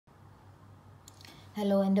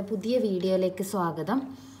Hello, എൻ്റെ പുതിയ വീഡിയോയിലേക്ക് സ്വാഗതം.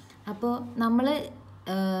 അപ്പോൾ നമ്മൾ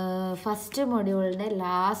ഫസ്റ്റ് മൊഡ്യൂളിൻ്റെ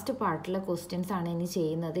ലാസ്റ്റ് പാർട്ടിലെ ക്വസ്റ്റ്യൻസ് ആണ് ഇനി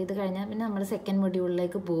ചെയ്യുന്നത്. ഇത് കഴിഞ്ഞാൽ പിന്നെ നമ്മൾ സെക്കൻഡ്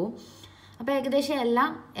മൊഡ്യൂളിലേക്ക് പോവും. അപ്പോൾ ഏകദേശം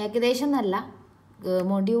എന്നല്ല,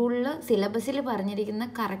 മൊഡ്യൂളിൽ സിലബസിൽ പറഞ്ഞിരിക്കുന്ന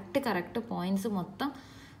കറക്റ്റ് പോയിൻറ്റ്സ് മൊത്തം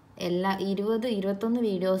 21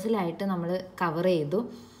 വീഡിയോസിലായിട്ട് നമ്മൾ കവർ ചെയ്തു.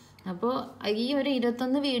 അപ്പോൾ ഈ ഒരു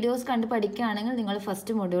 21 വീഡിയോസ് കണ്ട് പഠിക്കുകയാണെങ്കിൽ നിങ്ങൾ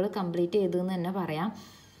ഫസ്റ്റ് മൊഡ്യൂൾ കംപ്ലീറ്റ് ചെയ്തു എന്ന് തന്നെ പറയാം.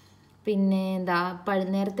 പിന്നെ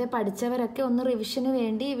നേരത്തെ പഠിച്ചവരൊക്കെ ഒന്ന് റിവിഷന്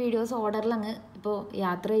വേണ്ടി ഈ വീഡിയോസ് ഓർഡറിൽ അങ്ങ് ഇപ്പോൾ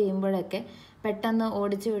യാത്ര ചെയ്യുമ്പോഴൊക്കെ പെട്ടെന്ന്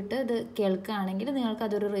ഓടിച്ചു വിട്ട് ഇത് കേൾക്കുകയാണെങ്കിൽ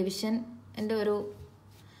നിങ്ങൾക്കതൊരു റിവിഷൻ്റെ ഒരു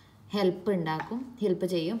ഹെൽപ്പ്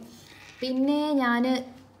ചെയ്യും. പിന്നെ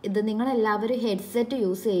നിങ്ങളെല്ലാവരും ഹെഡ്സെറ്റ്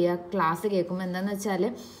യൂസ് ചെയ്യുക ക്ലാസ് കേൾക്കുമ്പോൾ. എന്താണെന്ന് വെച്ചാൽ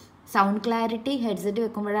സൗണ്ട് ക്ലാരിറ്റി ഹെഡ്സെറ്റ്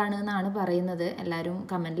വെക്കുമ്പോഴാണ് എന്നാണ് പറയുന്നത്, എല്ലാവരും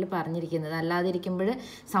കമൻറ്റിൽ പറഞ്ഞിരിക്കുന്നത്. അല്ലാതിരിക്കുമ്പോൾ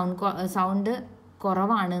സൗണ്ട്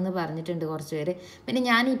കുറവാണ് എന്ന് പറഞ്ഞിട്ടുണ്ട് കുറച്ച് പേര്. പിന്നെ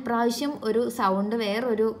ഞാൻ ഇപ്രാവശ്യം ഒരു സൗണ്ട്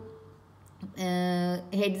വേറൊരു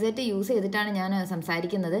ഹെഡ്സെറ്റ് യൂസ് ചെയ്തിട്ടാണ് ഞാൻ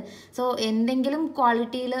സംസാരിക്കുന്നത്. സോ എന്തെങ്കിലും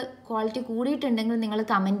ക്വാളിറ്റി കൂടിയിട്ടുണ്ടെങ്കിൽ നിങ്ങൾ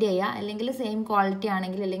കമൻറ്റ് ചെയ്യുക. അല്ലെങ്കിൽ സെയിം ക്വാളിറ്റി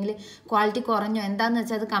ആണെങ്കിൽ, അല്ലെങ്കിൽ ക്വാളിറ്റി കുറഞ്ഞോ എന്താണെന്ന്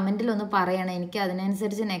വെച്ചാൽ അത് കമൻറ്റിലൊന്ന് പറയണം. എനിക്ക്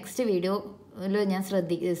അതിനനുസരിച്ച് നെക്സ്റ്റ് വീഡിയോയിൽ ഞാൻ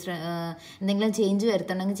എന്തെങ്കിലും ചേഞ്ച്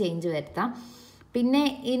വരുത്തണമെങ്കിൽ ചേഞ്ച് വരുത്താം. പിന്നെ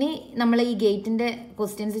ഇനി നമ്മൾ ഈ ഗേറ്റിൻ്റെ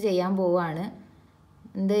ക്വസ്റ്റ്യൻസ് ചെയ്യാൻ പോവുകയാണ്.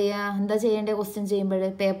 എന്താ ചെയ്യേണ്ടത്? ക്വസ്റ്റ്യൻ ചെയ്യുമ്പോൾ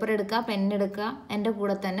പേപ്പർ എടുക്കുക, പെന്നെടുക്കുക, എൻ്റെ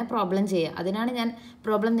കൂടെ തന്നെ പ്രോബ്ലം ചെയ്യുക. അതിനാണ് ഞാൻ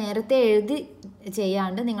പ്രോബ്ലം നേരത്തെ എഴുതി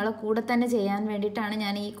ചെയ്യാണ്ട് നിങ്ങളെ കൂടെ തന്നെ ചെയ്യാൻ വേണ്ടിയിട്ടാണ്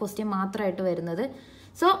ഞാൻ ഈ ക്വസ്റ്റ്യൻ മാത്രമായിട്ട് വരുന്നത്.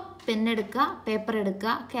 സോ പെന്നെടുക്കുക, പേപ്പർ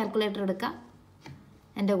എടുക്കുക, കാൽക്കുലേറ്റർ എടുക്കുക,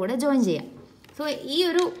 എൻ്റെ കൂടെ ജോയിൻ ചെയ്യുക. സോ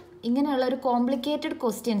ഇങ്ങനെയുള്ള ഒരു കോംപ്ലിക്കേറ്റഡ്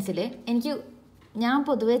ക്വസ്റ്റ്യൻസിൽ ഞാൻ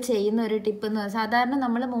പൊതുവേ ചെയ്യുന്ന ഒരു ടിപ്പ് എന്ന് പറഞ്ഞാൽ, സാധാരണ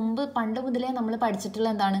പണ്ട് മുതലേ നമ്മൾ പഠിച്ചിട്ടുള്ള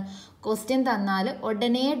എന്താണ്, ക്വസ്റ്റ്യൻ തന്നാൽ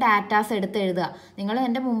ഉടനെ ഡാറ്റാസ് എടുത്ത് എഴുതുക. നിങ്ങൾ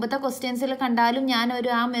എൻ്റെ മുമ്പത്തെ ക്വസ്റ്റ്യൻസിൽ കണ്ടാലും ഞാൻ ആ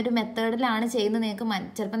ഒരു മെത്തേഡിലാണ് ചെയ്യുന്നത്.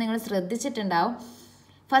 ചിലപ്പോൾ നിങ്ങൾ ശ്രദ്ധിച്ചിട്ടുണ്ടാവും.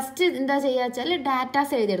 ഫസ്റ്റ് എന്താ ചെയ്യുക വെച്ചാൽ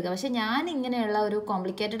ഡാറ്റാസ് എഴുതിയെടുക്കുക. പക്ഷേ ഞാൻ ഇങ്ങനെയുള്ള ഒരു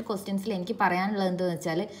കോംപ്ലിക്കേറ്റഡ് ക്വസ്റ്റ്യൻസിൽ എനിക്ക് പറയാനുള്ളത് എന്താണെന്ന്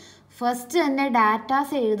വെച്ചാൽ, ഫസ്റ്റ് തന്നെ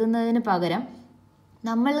ഡാറ്റാസ് എഴുതുന്നതിന് പകരം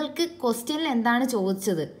നമ്മൾക്ക് ക്വസ്റ്റ്യനിൽ എന്താണ്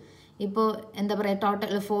ചോദിച്ചത്, ഇപ്പോൾ എന്താ പറയുക,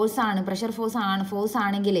 ടോട്ടൽ ഫോഴ്സ്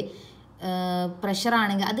ആണെങ്കിൽ പ്രഷർ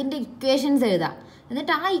ആണെങ്കിൽ അതിൻ്റെ ഇക്വേഷൻസ് എഴുതാം.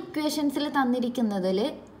 എന്നിട്ട് ആ ഇക്വേഷൻസിൽ തന്നിരിക്കുന്നതിൽ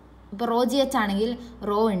ഇപ്പോൾ റോ ജി എച്ച് ആണെങ്കിൽ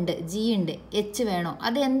റോ ഉണ്ട്, ജി ഉണ്ട്, എച്ച് വേണോ,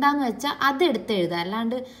 അത് എന്താണെന്ന് വെച്ചാൽ അതെടുത്ത് എഴുതുക.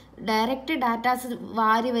 അല്ലാണ്ട് ഡയറക്റ്റ് ഡാറ്റാസ്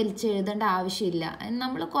വാരി വലിച്ച് എഴുതേണ്ട ആവശ്യമില്ല.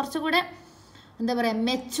 നമ്മൾ കുറച്ചുകൂടെ എന്താ പറയുക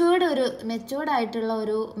മെച്ചുവേർഡ് ആയിട്ടുള്ള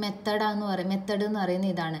ഒരു മെത്തേഡ് എന്ന്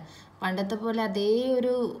പറയുന്നത് ഇതാണ്. പണ്ടത്തെ പോലെ അതേ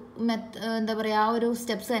ഒരു എന്താ പറയുക, ആ ഒരു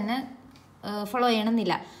സ്റ്റെപ്സ് തന്നെ ഫോളോ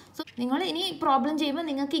ചെയ്യണമെന്നില്ല. സോ നിങ്ങൾ ഇനി പ്രോബ്ലം ചെയ്യുമ്പോൾ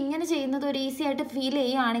നിങ്ങൾക്ക് ഇങ്ങനെ ചെയ്യുന്നത് ഒരു ഈസി ആയിട്ട് ഫീൽ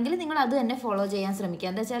ചെയ്യുകയാണെങ്കിൽ നിങ്ങൾ അത് തന്നെ ഫോളോ ചെയ്യാൻ ശ്രമിക്കുക.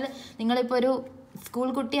 എന്താ വെച്ചാൽ നിങ്ങളിപ്പോൾ ഒരു സ്കൂൾ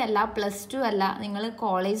കുട്ടിയല്ല, +2 അല്ല, നിങ്ങൾ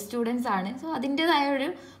കോളേജ് സ്റ്റുഡൻസ് ആണ്. സോ അതിൻ്റേതായ ഒരു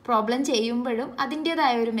പ്രോബ്ലം ചെയ്യുമ്പോഴും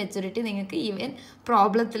അതിൻ്റേതായ ഒരു മെച്യൂരിറ്റി നിങ്ങൾക്ക് ഈവൻ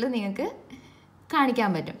പ്രോബ്ലത്തിൽ നിങ്ങൾക്ക് കാണിക്കാൻ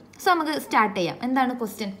പറ്റും. സോ നമുക്ക് സ്റ്റാർട്ട് ചെയ്യാം. എന്താണ്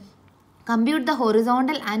question? Compute the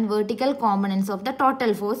horizontal and vertical components of the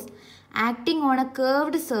total force acting on a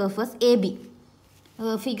curved surface AB.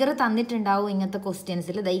 Figure തന്നിട്ടുണ്ടാവും ഇങ്ങനത്തെ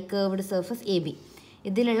ക്വസ്റ്റ്യൻസിൽ. ഈ curved surface AB,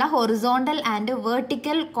 ഇതിലുള്ള ഹൊറിസോണ്ടൽ ആൻഡ്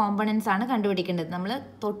വെർട്ടിക്കൽ കോമ്പണൻസ് ആണ് കണ്ടുപിടിക്കേണ്ടത്. നമ്മൾ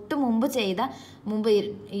തൊട്ട് മുമ്പ്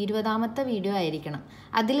 20ാമത്തെ വീഡിയോ ആയിരിക്കണം.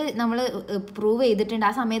 അതിൽ നമ്മൾ പ്രൂവ് ചെയ്തിട്ടുണ്ട്.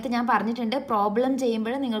 ആ സമയത്ത് ഞാൻ പറഞ്ഞിട്ടുണ്ട് പ്രോബ്ലം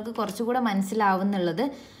ചെയ്യുമ്പോൾ നിങ്ങൾക്ക് കുറച്ചുകൂടെ മനസ്സിലാവുന്നുള്ളത്.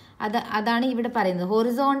 അതാണ് ഇവിടെ പറയുന്നത്.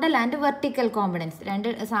 ഹൊറിസോണ്ടൽ ആൻഡ് വെർട്ടിക്കൽ കോമ്പണൻസ്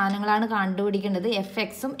 2 സാധനങ്ങളാണ് കണ്ടുപിടിക്കേണ്ടത്,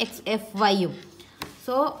 FXും FYയും.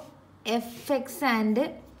 സോ FX ആൻഡ്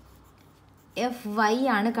FY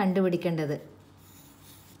ആണ് കണ്ടുപിടിക്കേണ്ടത്.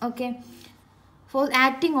 Okay. Force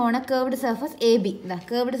acting on A curved surface AB.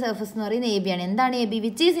 Curved surface എന്ന് പറയുന്നത് AB ആണ്. എന്താണ് AB?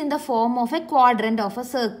 Which is in the form of A quadrant of A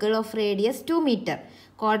circle of radius 2 metre.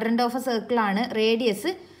 Quadrant of A circle ആണ്,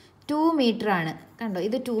 radius 2 metre ആണ്. കണ്ടോ,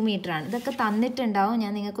 ഇത് 2 metre ആണ്. ഇതൊക്കെ തന്നിട്ടുണ്ടാവും.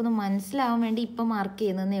 ഞാൻ നിങ്ങൾക്കൊന്ന് മനസ്സിലാവാൻ വേണ്ടി ഇപ്പം മാർക്ക്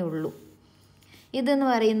ചെയ്യുന്നതേ ഉള്ളൂ. ഇതെന്ന്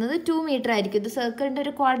പറയുന്നത് 2 മീറ്റർ ആയിരിക്കും. ഇത് സർക്കിളിൻ്റെ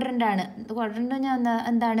ഒരു ക്വാഡ്രൻ്റ് ആണ്. ക്വാഡ്രൻ്റ്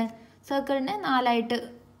എന്താണ്, സർക്കിളിനെ 4ആയിട്ട്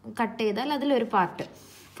കട്ട് ചെയ്താൽ അതിലൊരു part.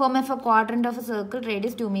 Form of A quadrant of A circle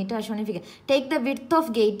radius 2 metre അഷോണിഫിക്കുക. Take the width of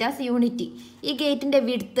gate as unity. ഈ ഗേറ്റിൻ്റെ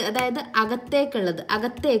വിഡ്ത്ത്, അതായത്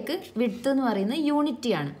അകത്തേക്ക് വിഡ്ത്ത് എന്ന് പറയുന്നത്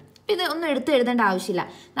യൂണിറ്റിയാണ്. ഇത് ഒന്നും എഴുതേണ്ട ആവശ്യമില്ല.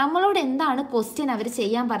 നമ്മളോട് എന്താണ് ക്വസ്റ്റ്യൻ അവർ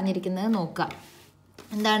ചെയ്യാൻ പറഞ്ഞിരിക്കുന്നത് നോക്കാം.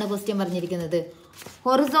 എന്താണ് ക്വസ്റ്റ്യൻ പറഞ്ഞിരിക്കുന്നത്?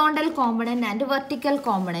 Horizontal component and vertical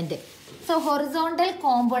component. So horizontal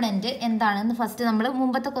component എന്താണെന്ന് ഫസ്റ്റ് നമ്മൾ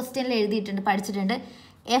മുമ്പത്തെ ക്വസ്റ്റ്യനിൽ പഠിച്ചിട്ടുണ്ട്.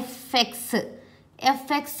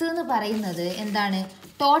 FX എന്ന് പറയുന്നത് എന്താണ്?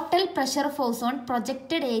 Total pressure force on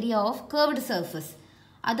projected area of curved surface.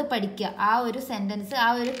 അത് പഠിക്കുക. ആ ഒരു സെൻറ്റൻസ്, ആ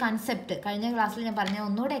ഒരു കൺസെപ്റ്റ് കഴിഞ്ഞ ക്ലാസ്സിൽ ഞാൻ പറഞ്ഞ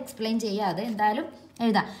ഒന്നുകൂടെ എക്സ്പ്ലെയിൻ ചെയ്യാതെ എന്തായാലും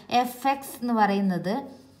എഴുതാം. FX എന്ന് പറയുന്നത്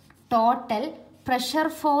total pressure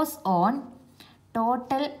force on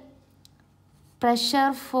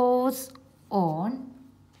pressure force on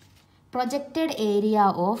projected area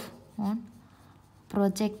of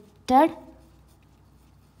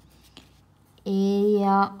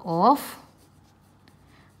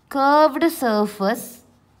curved surface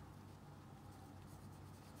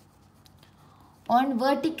on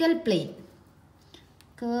vertical plane.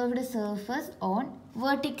 Curved surface on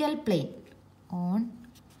vertical plane.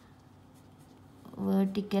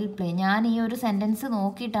 ഞാൻ ഈ ഒരു സെൻറ്റൻസ്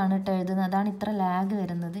നോക്കിയിട്ടാണ് കേട്ടോ എഴുതുന്നത്, അതാണ് ഇത്ര ലാഗ്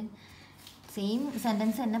വരുന്നത്. സെയിം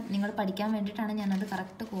സെൻറ്റൻസ് തന്നെ നിങ്ങൾ പഠിക്കാൻ വേണ്ടിയിട്ടാണ് ഞാനത്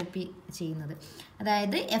കറക്റ്റ് കോപ്പി ചെയ്യുന്നത്.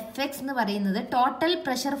 അതായത് FX എന്ന് പറയുന്നത് total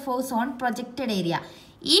pressure force on projected area.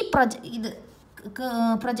 ഈ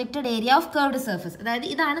projected area of curved surface, അതായത്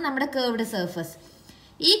ഇതാണ് നമ്മുടെ കർവ്ഡ് സർഫസ്.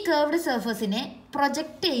 ഈ കർവ്ഡ് സർഫസിനെ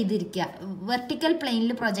പ്രൊജക്റ്റ് ചെയ്തിരിക്കുക, വെർട്ടിക്കൽ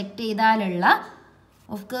പ്ലെയിനിൽ പ്രൊജക്റ്റ് ചെയ്താലുള്ള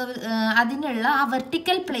അതിനുള്ള ആ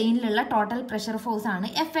വെർട്ടിക്കൽ പ്ലെയിനിലുള്ള ടോട്ടൽ പ്രഷർ ഫോഴ്സ് ആണ്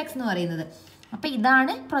FX എന്ന് പറയുന്നത്. അപ്പോൾ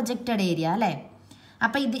ഇതാണ് പ്രൊജക്റ്റഡ് ഏരിയ അല്ലേ.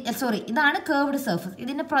 അപ്പോൾ ഇതാണ് കർവ്ഡ് സർഫസ്.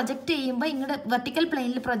 ഇതിനെ പ്രൊജക്റ്റ് ചെയ്യുമ്പോൾ ഇങ്ങോട്ട് വെർട്ടിക്കൽ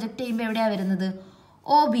പ്ലെയിനിൽ പ്രൊജക്റ്റ് ചെയ്യുമ്പോൾ എവിടെയാണ് വരുന്നത്?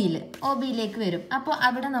 OBയിലേക്ക് വരും. അപ്പോൾ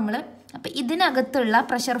അവിടെ അപ്പോൾ ഇതിനകത്തുള്ള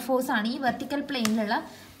പ്രഷർ ഫോഴ്സ് ആണ്, ഈ വെർട്ടിക്കൽ പ്ലെയിനിലുള്ള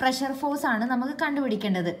പ്രഷർ ഫോഴ്സ് ആണ് നമുക്ക്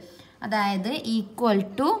കണ്ടുപിടിക്കേണ്ടത്. അതായത് equal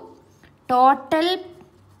to total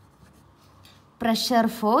pressure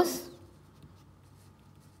force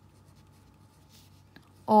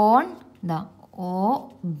on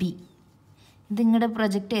OB. ഇതിങ്ങോട്ട്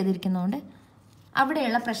project ചെയ്തിരിക്കുന്നതുകൊണ്ട്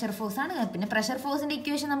അവിടെയുള്ള പ്രഷർ ഫോഴ്സ് ആണ്. പിന്നെ പ്രഷർ ഫോഴ്സിൻ്റെ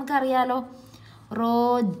ഇക്വേഷൻ നമുക്കറിയാലോ,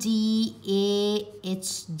 ρGAHG.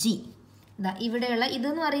 ഇവിടെയുള്ള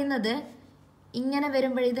ഇതെന്ന് പറയുന്നത് ഇങ്ങനെ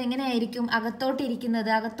വരുമ്പോൾ ഇത് എങ്ങനെയായിരിക്കും അകത്തോട്ട് ഇരിക്കുന്നത്?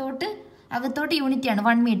 അകത്തോട്ട് യൂണിറ്റാണ്,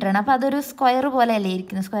 1 മീറ്ററാണ്. അപ്പോൾ അതൊരു സ്ക്വയർ പോലെയല്ലേ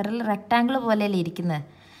ഇരിക്കുന്നത്, സ്ക്വയറിൽ റെക്ടാങ്കിൾ പോലെയല്ലേ ഇരിക്കുന്നത്.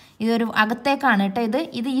 ഇതൊരു അകത്തേക്കാണ് കേട്ടോ.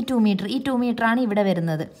 ഇത് ഈ 2 മീറ്ററാണ് ഇവിടെ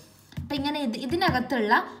വരുന്നത്. അപ്പം ഇങ്ങനെ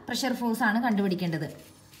ഇതിനകത്തുള്ള പ്രഷർ ഫോഴ്സ് ആണ് കണ്ടുപിടിക്കേണ്ടത്.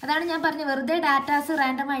 അതാണ് ഞാൻ പറഞ്ഞത്, വെറുതെ ഡാറ്റാസ്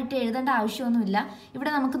റാൻഡമായിട്ട് എഴുതേണ്ട ആവശ്യമൊന്നുമില്ല.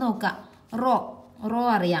 ഇവിടെ നമുക്ക് നോക്കാം. റോ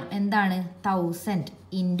അറിയാം, എന്താണ്? 1000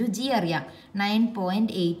 × G അറിയാം,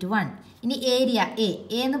 9.81. ഇനി ഏരിയ എ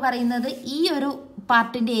എന്ന് പറയുന്നത് ഈ ഒരു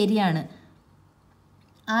പാർട്ടിൻ്റെ ഏരിയ ആണ്.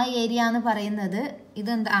 ആ ഏരിയ എന്ന് പറയുന്നത്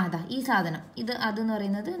ഇതെന്താ? ഈ സാധനം അതെന്ന്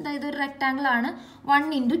പറയുന്നത് എന്താ? ഇതൊരു റെക്ടാങ്കിൾ ആണ്, 1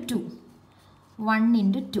 × 2.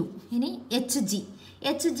 ഇനി HG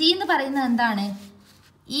എന്ന് പറയുന്നത് എന്താണ്?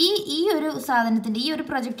 ഈ ഒരു സാധനത്തിൻ്റെ, ഈ ഒരു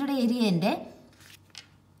പ്രൊജക്റ്റഡ് ഏരിയൻ്റെ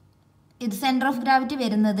ഇത് സെൻറ്റർ ഓഫ് ഗ്രാവിറ്റി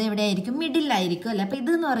വരുന്നത് എവിടെയായിരിക്കും? മിഡിലായിരിക്കും അല്ലേ. അപ്പോൾ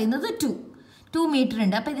ഇതെന്ന് പറയുന്നത് 2 മീറ്റർ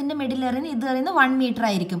ഉണ്ട്. അപ്പോൾ ഇതിൻ്റെ മിഡിൽ ഇത് പറയുന്നത് 1 മീറ്റർ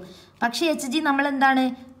ആയിരിക്കും. പക്ഷേ HG നമ്മൾ എന്താണ്?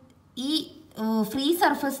 ഈ ഫ്രീ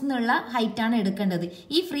സർഫസിൽ നിന്നുള്ള ഹൈറ്റാണ് എടുക്കേണ്ടത്.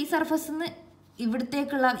 ഈ ഫ്രീ സർഫസിൽ നിന്ന്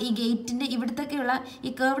ഇവിടത്തേക്കുള്ള ഈ ഗേറ്റിൻ്റെ ഇവിടത്തേക്കുള്ള ഈ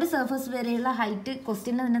കർവ്ഡ് സർഫസ് വരെയുള്ള ഹൈറ്റ്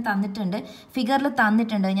ക്വസ്റ്റ്യനിൽ തന്നെ തന്നിട്ടുണ്ട്, ഫിഗറിൽ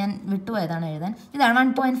തന്നിട്ടുണ്ട്. ഞാൻ വിട്ടുപോയതാണ് എഴുതാൻ. ഇതാണ്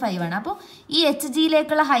 1.5 ആണ്. അപ്പോൾ ഈ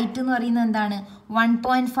HGയിലേക്കുള്ള ഹൈറ്റ് എന്ന് പറയുന്നത് എന്താണ്?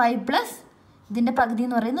 1.5 പ്ലസ് ഇതിൻ്റെ പകുതി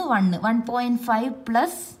എന്ന് പറയുന്നത് 1.5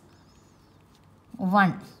 പ്ലസ്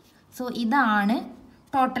 1. സോ ഇതാണ്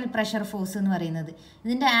ടോട്ടൽ പ്രഷർ ഫോഴ്സ് എന്ന് പറയുന്നത്.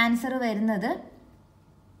 ഇതിൻ്റെ ആൻസർ വരുന്നത്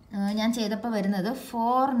ഞാൻ ചെയ്തപ്പോൾ വരുന്നത്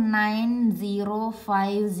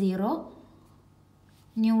 49050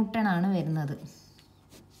 ന്യൂട്ടൺ ആണ് വരുന്നത്.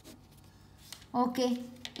 ഓക്കെ,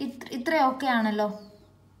 ഇത്ര ഓക്കെ ആണല്ലോ.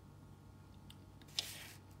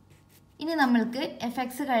 ഇനി നമ്മൾക്ക്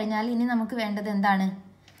FX കഴിഞ്ഞാൽ ഇനി നമുക്ക് വേണ്ടത് എന്താണ്?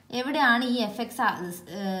 എവിടെയാണ് ഈ FX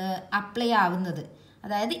അപ്ലൈ ആവുന്നത്?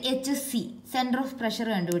 അതായത് HC, സെൻറ്റർ ഓഫ് പ്രഷർ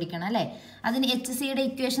കണ്ടുപിടിക്കണം അല്ലേ. അതിന് HCയുടെ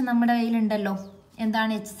ഇക്വേഷൻ നമ്മുടെ കയ്യിലുണ്ടല്ലോ.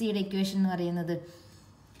 എന്താണ് HCയുടെ ഇക്വേഷൻ എന്ന് പറയുന്നത്?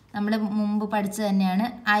 നമ്മൾ മുമ്പ് പഠിച്ചത് തന്നെയാണ്.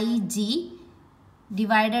 IG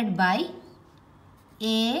divided by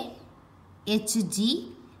AHG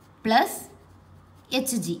plus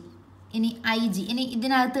HG. ഇനി IG, ഇനി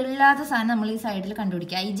ഇതിനകത്ത് ഇല്ലാത്ത സാധനം നമ്മൾ ഈ സൈഡിൽ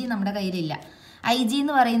കണ്ടുപിടിക്കുക. IG നമ്മുടെ കയ്യിലില്ല. IG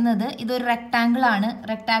എന്ന് പറയുന്നത് ഇതൊരു റെക്ടാങ്കിൾ ആണ്.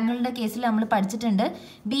 റെക്ടാങ്കിളിൻ്റെ കേസിൽ നമ്മൾ പഠിച്ചിട്ടുണ്ട്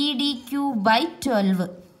BDQ/12.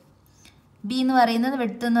 B എന്ന് പറയുന്നത്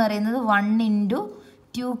വിഡ്ത്ത് എന്ന് പറയുന്നത് 1 ×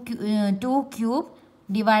 2 ക്യൂബ്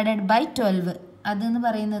ഡിവൈഡഡ് ബൈ 12. അതെന്ന്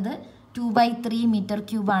പറയുന്നത് 2/3 മീറ്റർ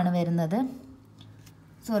ക്യൂബ് ആണ് വരുന്നത്.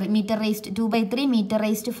 മീറ്റർ റേസ്റ്റ് 2/3 മീറ്റർ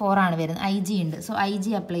റേസ്റ്റ് 4 ആണ് വരുന്നത്. IG ഉണ്ട്. സോ IG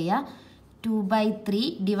അപ്ലൈ ചെയ്യുക. 2/3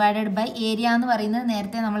 ഡിവൈഡഡ് ബൈ ഏരിയ എന്ന് പറയുന്നത്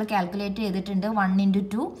നേരത്തെ നമ്മൾ കാൽക്കുലേറ്റ് ചെയ്തിട്ടുണ്ട്. 1 ×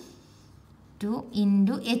 2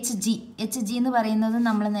 × HG എന്ന് പറയുന്നത്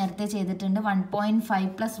നമ്മൾ നേരത്തെ ചെയ്തിട്ടുണ്ട്.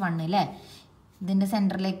 1.5 + 1 അല്ലേ. ഇതിൻ്റെ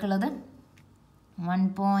സെൻറ്ററിലേക്കുള്ളത്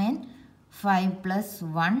 1.5 +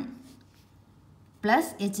 1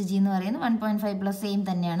 പ്ലസ് HG എന്ന് പറയുന്നത് 1.5 പ്ലസ് സെയിം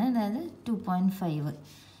തന്നെയാണ്, അതായത് 2.5.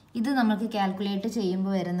 ഇത് നമുക്ക് കാൽക്കുലേറ്റ്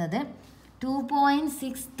ചെയ്യുമ്പോൾ വരുന്നത്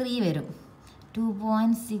 2.63 വരും.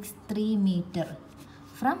 2.63 മീറ്റർ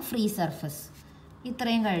ഫ്രം ഫ്രീ സർഫസ്.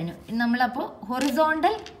 ഇത്രയും കഴിഞ്ഞു. നമ്മളപ്പോൾ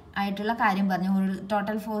ഹൊറിസോണ്ടൽ ആയിട്ടുള്ള കാര്യം പറഞ്ഞു,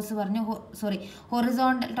 ടോട്ടൽ ഫോഴ്സ് പറഞ്ഞു,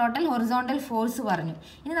 ടോട്ടൽ ഹൊറിസോണ്ടൽ ഫോഴ്സ് പറഞ്ഞു.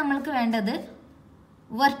 ഇനി നമ്മൾക്ക് വേണ്ടത്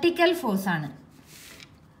വെർട്ടിക്കൽ ഫോഴ്സ് ആണ്.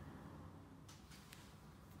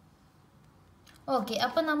 ഓക്കെ,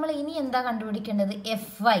 അപ്പം നമ്മൾ ഇനി എന്താ കണ്ടുപിടിക്കേണ്ടത്?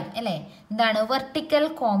 FY അല്ലേ? എന്താണ് വെർട്ടിക്കൽ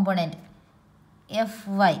കോമ്പണൻറ്റ്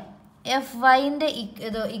FYൻ്റെ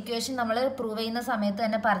ഇക്വേഷൻ നമ്മൾ പ്രൂവ് ചെയ്യുന്ന സമയത്ത്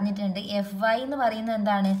തന്നെ പറഞ്ഞിട്ടുണ്ട്. FY എന്ന് പറയുന്നത്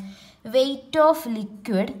എന്താണ്? Weight of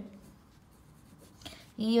liquid.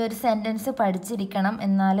 ഈ ഒരു സെൻറ്റൻസ് പഠിച്ചിരിക്കണം,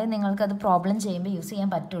 എന്നാലേ നിങ്ങൾക്കത് പ്രോബ്ലം ചെയ്യുമ്പോൾ യൂസ് ചെയ്യാൻ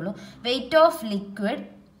പറ്റുള്ളൂ. Weight of liquid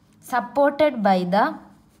supported by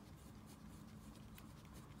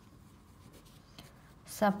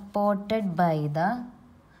the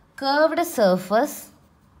curved surface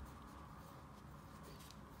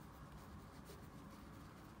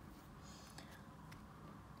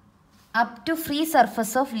up to free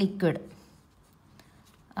surface of liquid.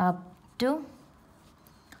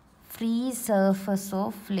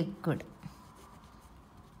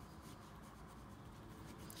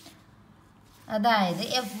 അതായത്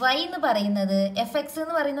FY എന്ന് പറയുന്നത്, FX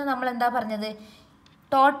എന്ന് പറയുന്നത് നമ്മൾ എന്താ പറഞ്ഞത്?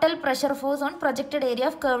 Total pressure force on projected area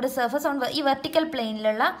of curved surface on ഈ വെർട്ടിക്കൽ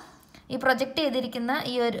പ്ലെയിനിലുള്ള ഈ പ്രൊജക്റ്റ് ചെയ്തിരിക്കുന്ന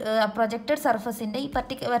ഈ ഒരു പ്രൊജക്റ്റഡ് സർഫസിൻ്റെ ഈ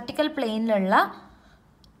വെർട്ടിക്കൽ പ്ലെയിനിലുള്ള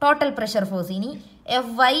ടോട്ടൽ പ്രഷർ ഫോഴ്സ്. ഇനി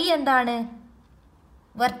FY എന്താണ്?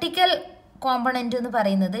 വെർട്ടിക്കൽ കോമ്പണൻറ്റ് എന്ന്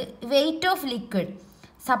പറയുന്നത് weight of liquid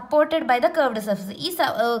supported by the curved surface. ഈ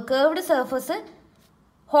കർവ്ഡ് സർഫസ്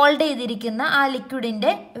ഹോൾഡ് ചെയ്തിരിക്കുന്ന ആ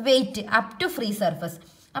ലിക്വിഡിൻ്റെ wait up to free surface.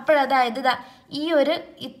 അപ്പോഴതായത് ഈ ഒരു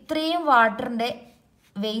ഇത്രയും വാട്ടറിൻ്റെ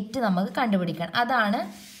വെയിറ്റ് നമുക്ക് കണ്ടുപിടിക്കണം. അതാണ്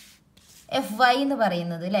FY എന്ന്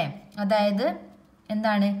പറയുന്നത് അല്ലേ? അതായത്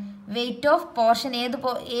എന്താണ്? Weight of portion.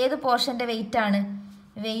 ഏത് പോർഷൻ്റെ വെയിറ്റ് ആണ്?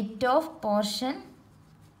 വെയിറ്റ് ഓഫ് പോർഷൻ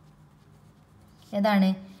ഏതാണ്?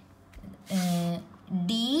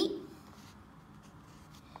 DABOC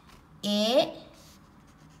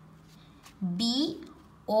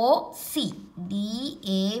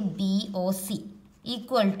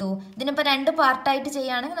ഈക്വൽ ടു, ഇതിനിപ്പോൾ 2 പാർട്ടായിട്ട്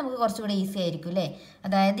ചെയ്യുകയാണെങ്കിൽ നമുക്ക് കുറച്ചുകൂടെ ഈസി ആയിരിക്കും അല്ലേ?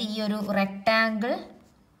 അതായത് ഈ ഒരു റെക്റ്റാങ്കിൾ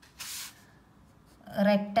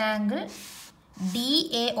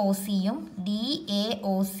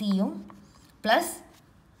DAOCയും പ്ലസ്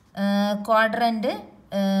ക്വാഡ്രൻറ്റ്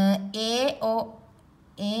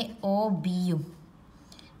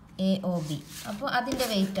AOB. അപ്പോൾ അതിൻ്റെ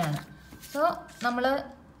വെയിറ്റാണ്. സോ നമ്മൾ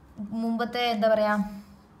മുമ്പത്തെ എന്താ പറയുക,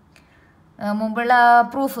 മുമ്പുള്ള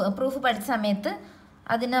പ്രൂഫ് പഠിച്ച സമയത്ത്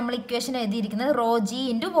അതിന് നമ്മൾ ഇക്വേഷൻ എഴുതിയിരിക്കുന്നത് ρg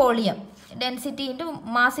into volume, density into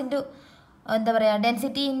mass into എന്താ പറയുക,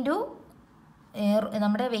 ഡെൻസിറ്റി ഇൻറ്റു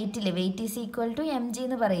നമ്മുടെ വെയിറ്റ് ഇല്ലേ, wait is equal to mg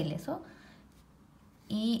എന്ന് പറയില്ലേ. സോ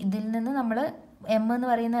ഈ ഇതിൽ നിന്ന് നമ്മൾ m എന്ന്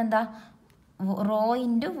പറയുന്നത് എന്താ? റോ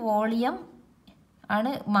ഇൻറ്റു വോളിയം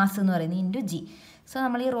ആണ് മാസ് എന്ന് പറയുന്നത് ഇൻറ്റു g. സോ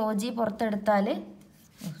നമ്മൾ ഈ ρg പുറത്തെടുത്താൽ,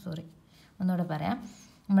 ഒന്നുകൂടെ പറയാം,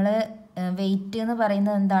 നമ്മൾ വെയിറ്റ് എന്ന്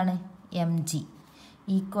പറയുന്നത് എന്താണ്? mg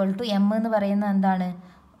ഈക്വൽ ടു m എന്ന് പറയുന്നത് എന്താണ്?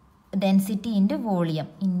 Density into volume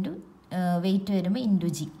into wait വരുമ്പോൾ ഇൻറ്റു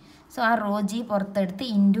g. സോ ആ ρg പുറത്തെടുത്ത്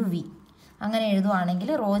ഇൻറ്റു v അങ്ങനെ എഴുതുവാണെങ്കിൽ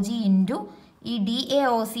ρg ഇൻറ്റു ഈ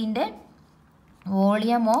DAOCൻ്റെ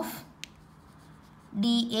volume of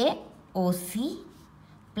DAOC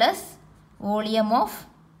plus volume of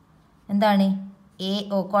എന്താണ്?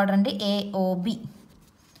 Quadrant AOB.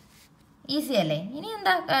 ഈസി അല്ലേ? ഇനി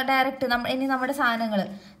എന്താ ഡയറക്റ്റ് ഇനി നമ്മുടെ സാധനങ്ങൾ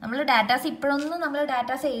നമ്മൾ ഡാറ്റാസ് ഇപ്പോഴൊന്നും നമ്മൾ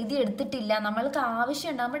ഡാറ്റാസ് എഴുതി എടുത്തിട്ടില്ല. നമ്മൾക്ക് ആവശ്യം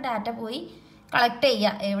ഉണ്ടാകുമ്പോൾ ഡാറ്റ പോയി കളക്ട്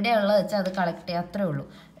ചെയ്യുക, എവിടെയുള്ളത് വെച്ചാൽ അത് കളക്ട് ചെയ്യുക, അത്രേ ഉള്ളൂ.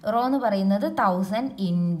 റോ എന്ന് പറയുന്നത് 1000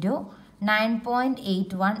 into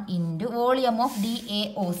 9.81 into volume of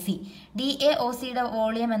DAOC. DAOCയുടെ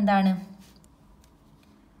volume എന്താണ്?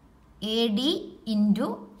 AD ഇൻറ്റു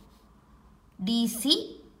DC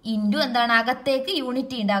ഇൻറ്റു എന്താണ്? അകത്തേക്ക്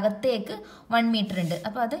യൂണിറ്റ് ഉണ്ട്, അകത്തേക്ക് 1 മീറ്റർ ഉണ്ട്.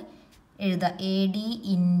 അപ്പോൾ അത് എഴുതാം, AD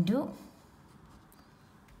into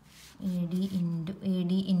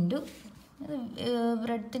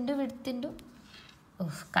breadth into width into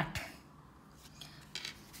cut,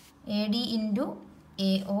 AD into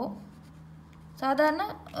AO. സാധാരണ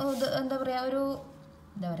എന്താ പറയുക, ഒരു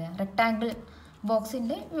റെക്റ്റാങ്കിൾ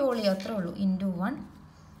ബോക്സിൻ്റെ വോളിയം അത്രേ ഉള്ളൂ, ഇൻറ്റു 1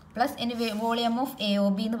 പ്ലസ് ഇനി വോളിയം ഓഫ്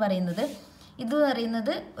AOB എന്ന് പറയുന്നത്, ഇത്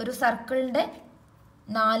പറയുന്നത് ഒരു സർക്കിളിൻ്റെ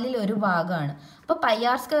 4/1 ഭാഗമാണ്. അപ്പോൾ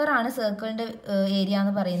πr² ആണ് സർക്കിളിൻ്റെ ഏരിയ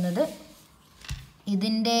എന്ന് പറയുന്നത്.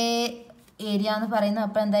 ഇതിൻ്റെ ഏരിയ എന്ന് പറയുന്നത്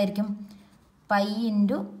അപ്പോൾ എന്തായിരിക്കും? π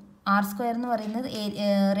ഇൻറ്റു r² എന്ന് പറയുന്നത്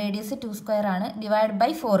റേഡിയസ് 2² ആണ്, ഡിവൈഡ്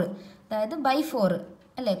ബൈ 4, അതായത് ബൈ 4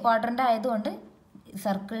 അല്ലേ? ക്വാഡ്രൻ്റ് ആയതുകൊണ്ട്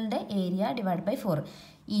സർക്കിളിൻ്റെ ഏരിയ ഡിവൈഡ് ബൈ 4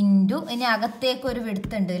 ഇൻറ്റു ഇനി അകത്തേക്ക് ഒരു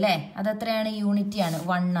വിഡ്ത്ത് ഉണ്ട് അല്ലേ? അതെത്രയാണ്? യൂണിറ്റിയാണ്,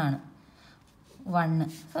 1 ആണ്, 1.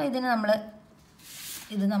 സോ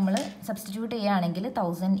ഇത് നമ്മൾ സബ്സ്റ്റിറ്റ്യൂട്ട് ചെയ്യുകയാണെങ്കിൽ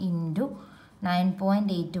 1000 into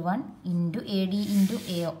 9.81 into AD into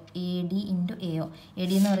AO.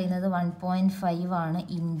 AD എന്ന് പറയുന്നത് 1.5 ആണ്,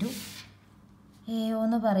 ഇൻറ്റു AO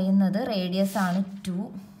എന്ന് പറയുന്നത് റേഡിയസ് ആണ് 2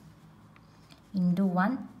 ×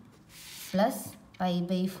 1 പ്ലസ്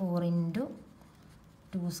π/4 ×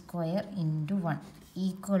 2 സ്ക്വയർ × 1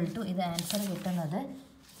 ഈക്വൽ ടു, ഇത് ആൻസർ കിട്ടുന്നത്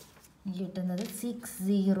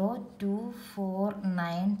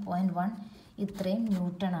 60249.1 ഇത്രയും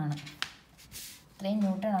ന്യൂട്ടണാണ്.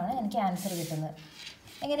 എനിക്ക് ആൻസർ കിട്ടുന്നത്.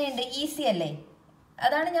 എങ്ങനെയുണ്ട്? ഈസി അല്ലേ?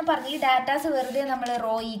 അതാണ് ഞാൻ പറഞ്ഞത്. ഈ ഡാറ്റാസ് വെറുതെ നമ്മൾ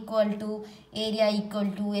rho equal to area equal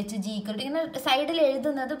to HG equal to ഇങ്ങനെ സൈഡിൽ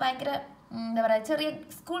എഴുതുന്നത് ഭയങ്കര എന്താ പറയുക, ചെറിയ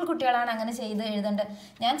സ്കൂൾ കുട്ടികളാണ് അങ്ങനെ ചെയ്ത് എഴുതേണ്ടത്.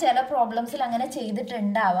 ഞാൻ ചില പ്രോബ്ലംസിൽ അങ്ങനെ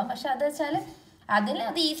ചെയ്തിട്ടുണ്ടാവാം, പക്ഷെ അത് വെച്ചാൽ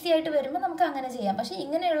അത് ഈസി ആയിട്ട് വരുമ്പോൾ നമുക്ക് അങ്ങനെ ചെയ്യാം. പക്ഷെ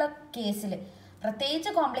ഇങ്ങനെയുള്ള കേസിൽ, പ്രത്യേകിച്ച്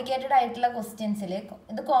കോംപ്ലിക്കേറ്റഡ് ആയിട്ടുള്ള ക്വസ്റ്റ്യൻസിൽ,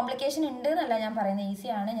 ഇത് കോംപ്ലിക്കേഷൻ ഉണ്ട് എന്നല്ല ഞാൻ പറയുന്നത്,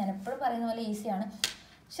 ഈസിയാണ്. ഞാൻ എപ്പോഴും പറയുന്ന പോലെ ഈസിയാണ്.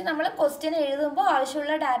 പക്ഷെ നമ്മൾ ക്വസ്റ്റ്യൻ എഴുതുമ്പോൾ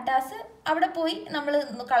ആവശ്യമുള്ള ഡാറ്റാസ് അവിടെ പോയി നമ്മൾ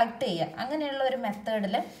കളക്ട് ചെയ്യുക. അങ്ങനെയുള്ള ഒരു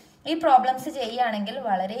മെത്തേഡിൽ ഈ പ്രോബ്ലംസ് ചെയ്യുകയാണെങ്കിൽ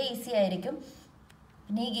വളരെ ഈസി ആയിരിക്കും.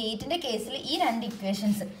 പിന്നെ ഈ ഗേറ്റിൻ്റെ കേസിൽ ഈ 2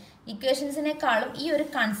 ഇക്വേഷൻസിനേക്കാളും ഈ ഒരു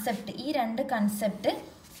കൺസെപ്റ്റ്, ഈ 2 കൺസെപ്റ്റ്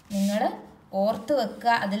നിങ്ങൾ ഓർത്ത് വെക്കുക.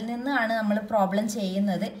 അതിൽ നിന്നാണ് നമ്മൾ പ്രോബ്ലം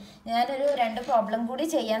ചെയ്യുന്നത്. ഞാനൊരു 2 പ്രോബ്ലം കൂടി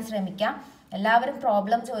ചെയ്യാൻ ശ്രമിക്കാം. എല്ലാവരും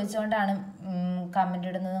പ്രോബ്ലം ചോദിച്ചുകൊണ്ടാണ് കമൻ്റ്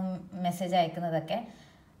ഇടുന്നതും മെസ്സേജ് അയക്കുന്നതൊക്കെ.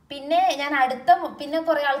 പിന്നെ ഞാൻ പിന്നെ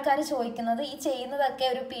കുറേ ആൾക്കാർ ചോദിക്കുന്നത് ഈ ചെയ്യുന്നതൊക്കെ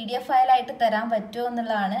ഒരു PDF ഫയലായിട്ട് തരാൻ പറ്റുമോ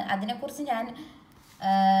എന്നുള്ളതാണ്. അതിനെക്കുറിച്ച് ഞാൻ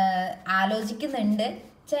ആലോചിക്കുന്നുണ്ട്.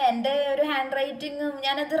 എൻ്റെ ഒരു ഹാൻഡ് റൈറ്റിങ്ങും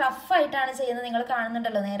ഞാനത് റഫായിട്ടാണ് ചെയ്യുന്നത്. നിങ്ങൾ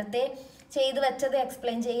കാണുന്നുണ്ടല്ലോ, നേരത്തെ ചെയ്ത് വെച്ചത്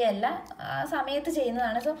എക്സ്പ്ലെയിൻ ചെയ്യുകയല്ല, ആ സമയത്ത്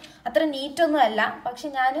ചെയ്യുന്നതാണ്. സോ അത്ര നീറ്റൊന്നും അല്ല. പക്ഷെ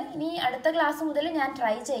ഞാൻ ഇനി അടുത്ത ക്ലാസ് മുതൽ ഞാൻ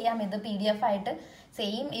ട്രൈ ചെയ്യാം ഇത് PDF ആയിട്ട്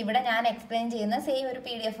സെയിം ഇവിടെ ഞാൻ എക്സ്പ്ലെയിൻ ചെയ്യുന്ന സെയിം ഒരു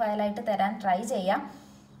PDF ഫയലായിട്ട് തരാൻ ട്രൈ ചെയ്യാം.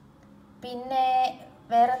 പിന്നെ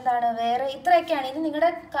വേറെ ഇത്രയൊക്കെയാണ്. ഇനി നിങ്ങളുടെ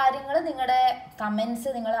കാര്യങ്ങൾ, നിങ്ങളുടെ കമൻസ്,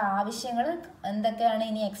 നിങ്ങളുടെ ആവശ്യങ്ങൾ എന്തൊക്കെയാണ്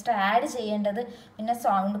ഇനി എക്സ്ട്രാ ആഡ് ചെയ്യേണ്ടത്, പിന്നെ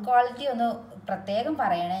സൗണ്ട് ക്വാളിറ്റി ഒന്ന് പ്രത്യേകം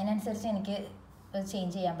പറയണം. അതിനനുസരിച്ച് എനിക്ക്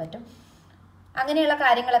ചേഞ്ച് ചെയ്യാൻ പറ്റും. അങ്ങനെയുള്ള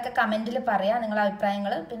കാര്യങ്ങളൊക്കെ കമൻറ്റിൽ പറയാം, നിങ്ങളുടെ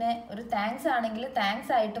അഭിപ്രായങ്ങൾ. പിന്നെ ഒരു താങ്ക്സ് ആണെങ്കിൽ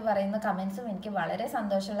താങ്ക്സ് ആയിട്ട് പറയുന്ന കമൻസും എനിക്ക് വളരെ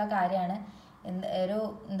സന്തോഷമുള്ള കാര്യമാണ്.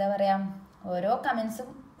 എന്താ പറയുക, ഓരോ കമൻസും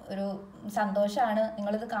ഒരു സന്തോഷമാണ്.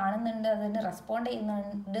 നിങ്ങളിത് കാണുന്നുണ്ട്, അതിന് റെസ്പോണ്ട്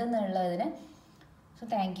ചെയ്യുന്നുണ്ട് എന്നുള്ളതിന്. So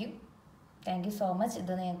thank you so much.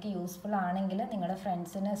 ഇത് നിങ്ങൾക്ക് യൂസ്ഫുൾ ആണെങ്കിൽ നിങ്ങളുടെ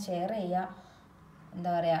ഫ്രണ്ട്സിന് ഷെയർ ചെയ്യുക. എന്താ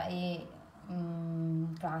പറയുക, ഈ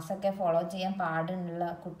ക്ലാസ്സൊക്കെ ഫോളോ ചെയ്യാൻ പാടുള്ള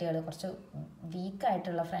കുട്ടികൾ, കുറച്ച്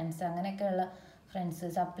വീക്കായിട്ടുള്ള ഫ്രണ്ട്സ്, അങ്ങനെയൊക്കെയുള്ള ഫ്രണ്ട്സ്,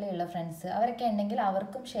 സപ്ലൈ ഉള്ള ഫ്രണ്ട്സ്, അവരൊക്കെ ഉണ്ടെങ്കിൽ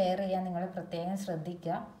അവർക്കും ഷെയർ ചെയ്യാൻ നിങ്ങൾ പ്രത്യേകം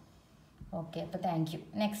ശ്രദ്ധിക്കുക. ഓക്കെ, അപ്പോൾ താങ്ക് യു.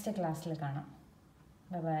 നെക്സ്റ്റ് ക്ലാസ്സിൽ കാണാം.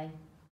 ബൈ.